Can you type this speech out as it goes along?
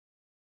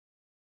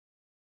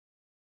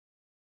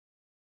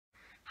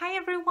Hi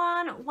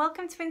everyone,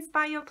 welcome to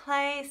Inspire Your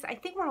Place. I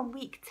think we're on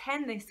week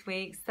 10 this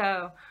week,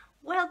 so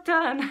well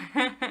done.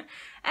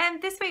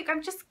 And this week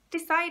I've just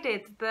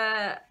decided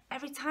that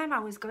every time I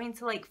was going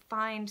to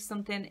find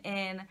something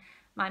in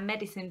my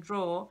medicine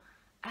drawer,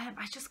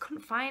 I just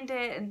couldn't find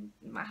it and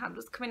my hand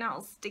was coming out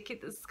all sticky.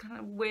 There's kind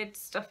of weird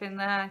stuff in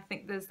there. I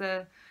think there's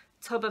a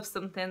tub of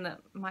something that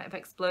might have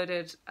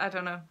exploded. I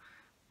don't know,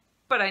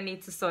 but I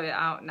need to sort it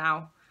out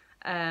now.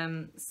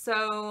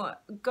 So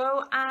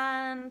go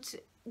and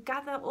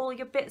gather all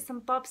your bits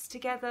and bobs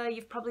together.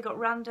 You've probably got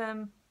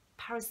random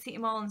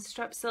paracetamol and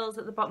strepsils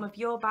at the bottom of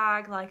your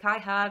bag like I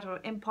had, or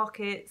in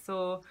pockets,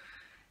 or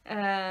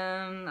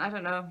I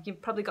don't know,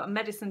 you've probably got a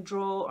medicine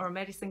drawer or a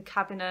medicine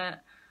cabinet,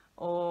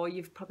 or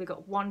you've probably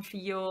got one for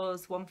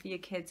yours, one for your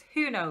kids,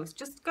 who knows.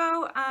 Just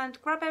go and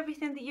grab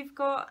everything that you've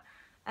got,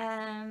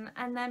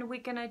 and then we're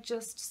gonna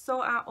just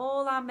sort out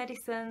all our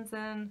medicines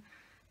and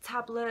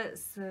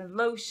tablets,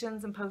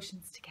 lotions and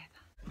potions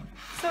together.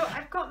 So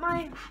I've got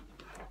my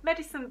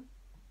medicine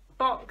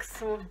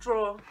box or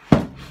drawer.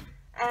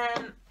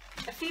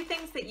 A few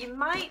things that you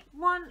might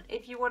want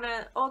if you want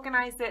to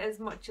organise it as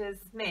much as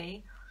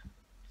me.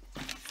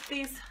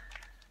 These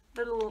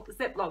little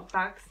Ziploc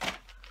bags,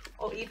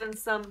 or even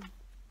some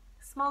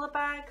smaller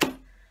bags.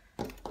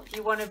 If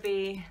you want to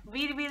be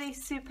really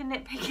super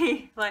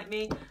nitpicky like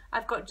me,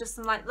 I've got just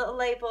some little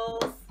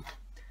labels,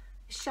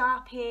 a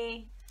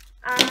Sharpie,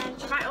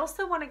 and you might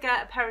also want to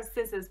get a pair of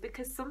scissors,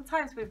 because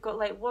sometimes we've got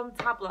one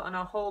tablet on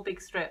a whole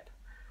big strip.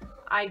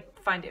 I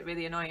find it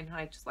really annoying.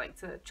 I just like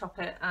to chop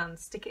it and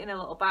stick it in a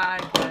little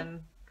bag,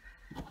 and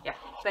yeah,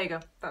 there you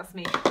go, that's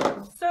me.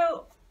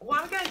 So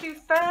what I'm going to do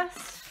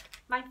first,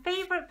 my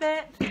favourite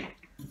bit,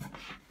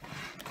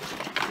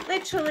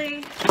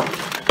 literally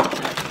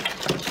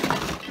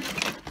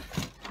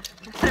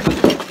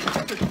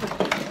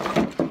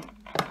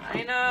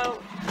I know,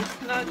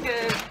 it's not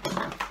good.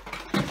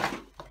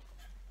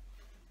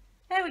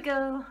 There we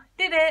go,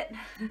 did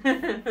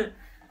it.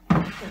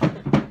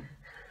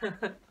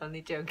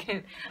 Only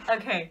joking.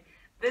 Okay,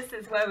 this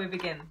is where we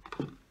begin.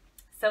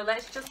 So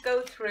let's just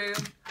go through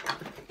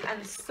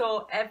and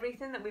sort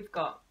everything that we've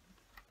got.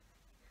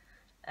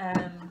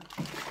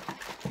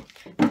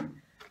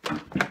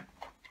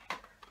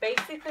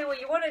 Basically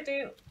what you want to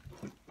do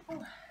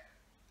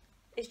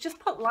is just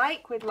put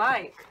like with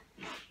like.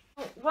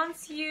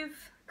 Once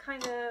you've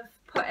kind of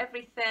put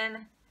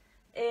everything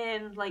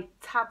in, like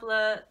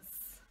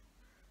tablets,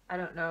 I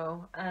don't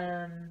know,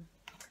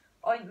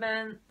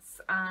 ointments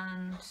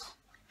and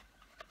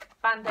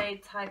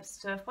band-aid type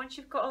stuff, once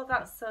you've got all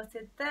that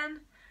sorted,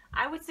 then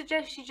I would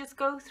suggest you just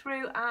go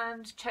through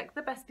and check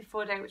the best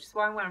before date, which is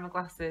why I'm wearing my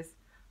glasses,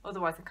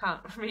 otherwise I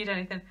can't read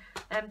anything.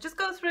 Just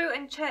go through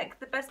and check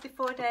the best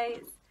before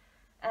dates,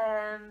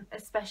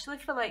 especially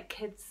for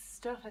kids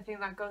stuff. I think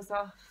that goes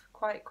off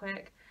quite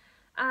quick.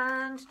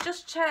 And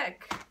just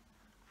check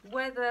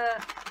whether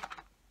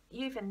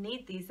you even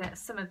need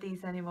some of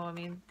these anymore. I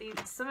mean,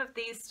 some of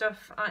these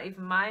stuff aren't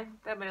even mine,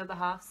 they're my other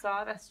half, so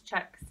I best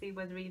check, see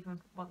whether he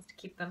even wants to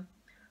keep them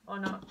or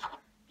not.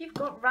 If you've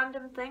got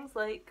random things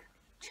like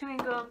chewing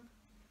gum,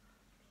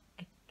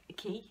 a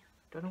key,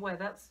 don't know where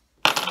that's,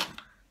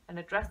 an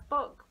address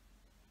book,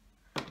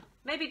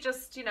 maybe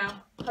just, you know,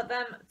 put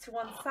them to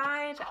one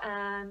side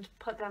and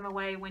put them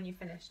away when you're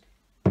finished.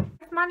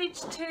 I've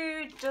managed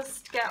to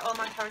just get all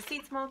my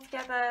paracetamol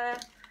together,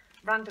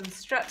 random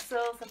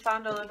strepsils I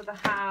found all over the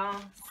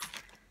house,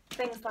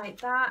 things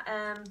like that.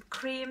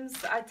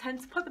 Creams, I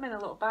tend to put them in a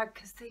little bag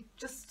because they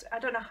just, I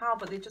don't know how,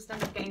 but they just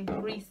end up getting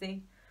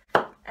greasy.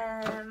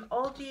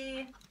 All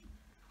the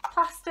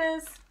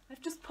plasters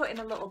I've just put in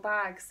a little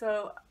bag,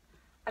 so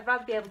I'd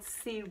rather be able to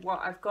see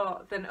what I've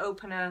got than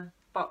open a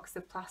box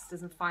of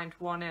plasters and find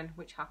one in,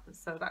 which happens,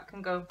 so that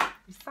can go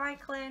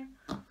recycling.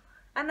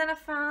 And then I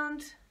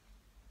found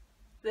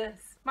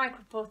this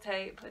micropore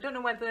tape. I don't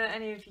know whether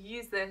any of you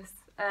use this.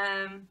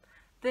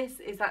 This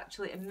is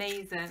actually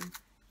amazing.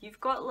 You've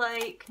got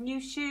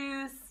new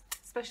shoes,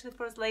 especially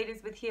for us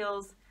ladies with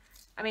heels.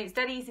 I mean, it's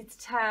dead easy to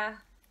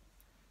tear.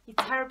 You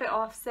tear a bit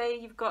off, say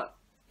you've got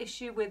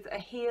issue with a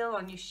heel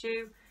on your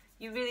shoe,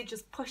 you really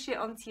just push it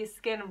onto your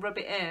skin and rub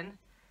it in,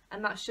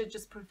 and that should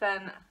just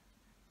prevent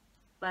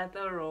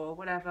leather or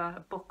whatever,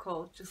 a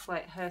buckle, just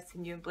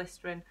hurting you and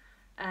blistering.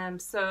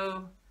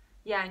 So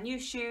yeah, new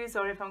shoes,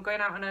 or if I'm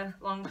going out on a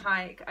long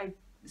hike, I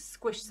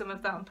squish some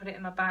of that and put it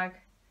in my bag.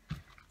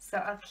 So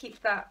I'll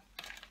keep that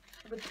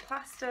with the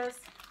plasters.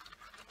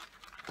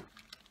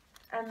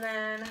 And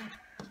then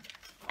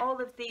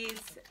all of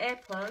these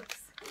earplugs,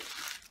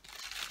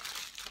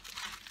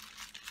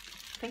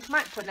 I think I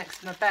might put next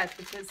to my bed,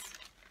 because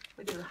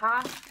with the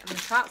hard and the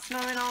cat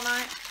snoring all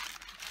night,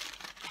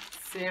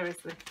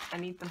 seriously, I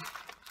need them.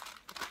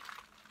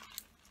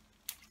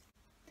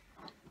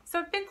 So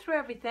I've been through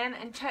everything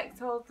and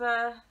checked all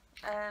the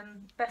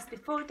best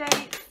before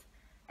dates.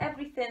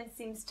 Everything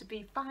seems to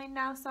be fine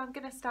now, so I'm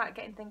going to start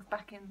getting things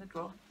back in the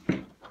drawer.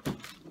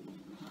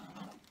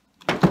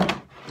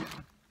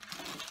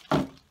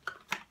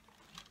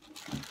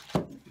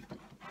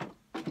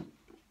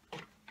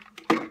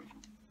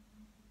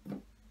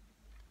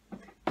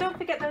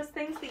 forget those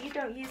things that you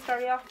don't use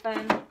very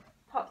often,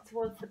 pop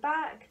towards the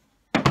back,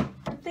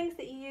 and things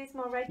that you use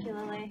more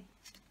regularly,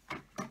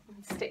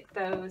 and stick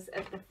those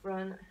at the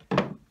front.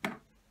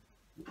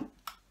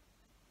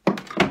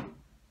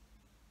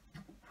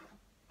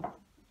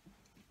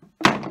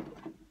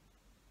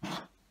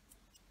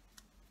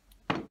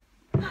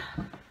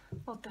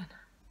 Well done.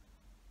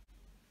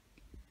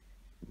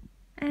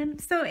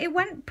 So it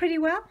went pretty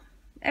well.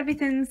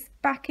 Everything's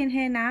back in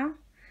here now,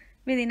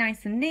 really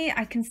nice and neat.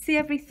 I can see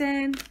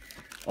everything.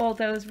 All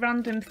those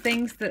random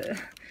things that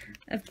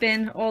have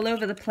been all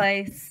over the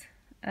place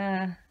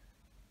have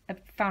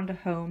found a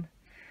home.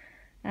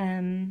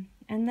 And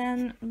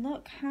then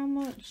look how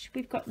much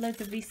we've got.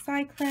 Loads of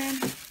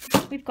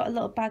recycling, we've got a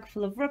little bag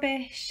full of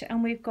rubbish,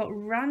 and we've got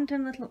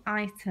random little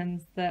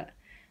items that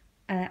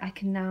I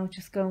can now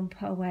just go and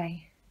put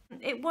away.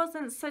 It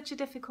wasn't such a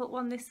difficult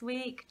one this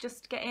week,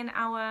 just getting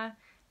our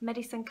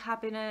medicine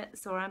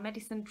cabinets or our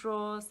medicine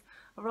drawers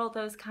or all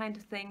those kind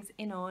of things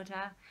in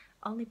order.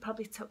 Only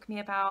probably took me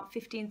about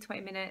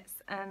 15-20 minutes,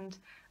 and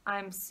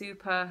I'm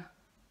super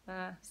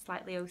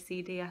slightly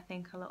OCD, I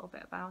think, a little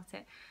bit about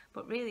it.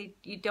 But really,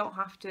 you don't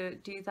have to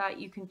do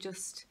that. You can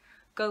just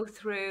go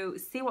through,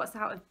 see what's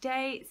out of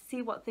date,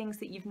 see what things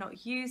that you've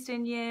not used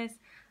in years,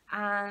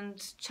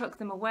 and chuck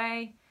them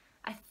away.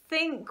 I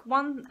think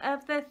one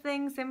of the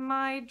things in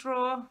my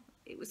drawer,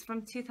 it was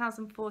from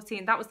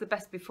 2014. That was the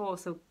best before,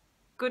 so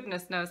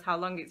goodness knows how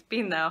long it's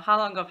been there, how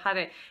long I've had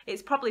it.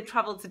 It's probably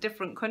travelled to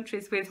different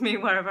countries with me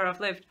wherever I've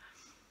lived.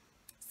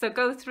 So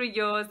go through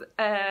yours,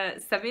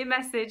 send me a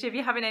message if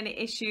you're having any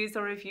issues,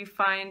 or if you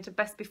find a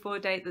best before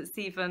date that's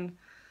even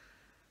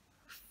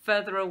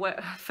further away,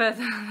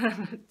 further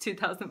than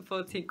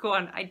 2014. Go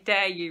on, I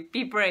dare you,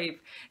 be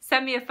brave.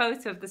 Send me a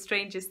photo of the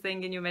strangest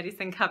thing in your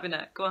medicine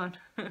cabinet. Go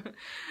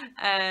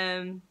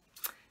on.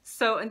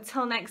 So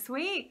until next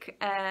week,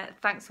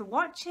 thanks for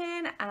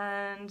watching,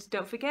 and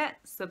don't forget,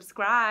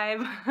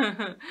 subscribe.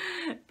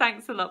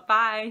 Thanks a lot,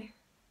 bye.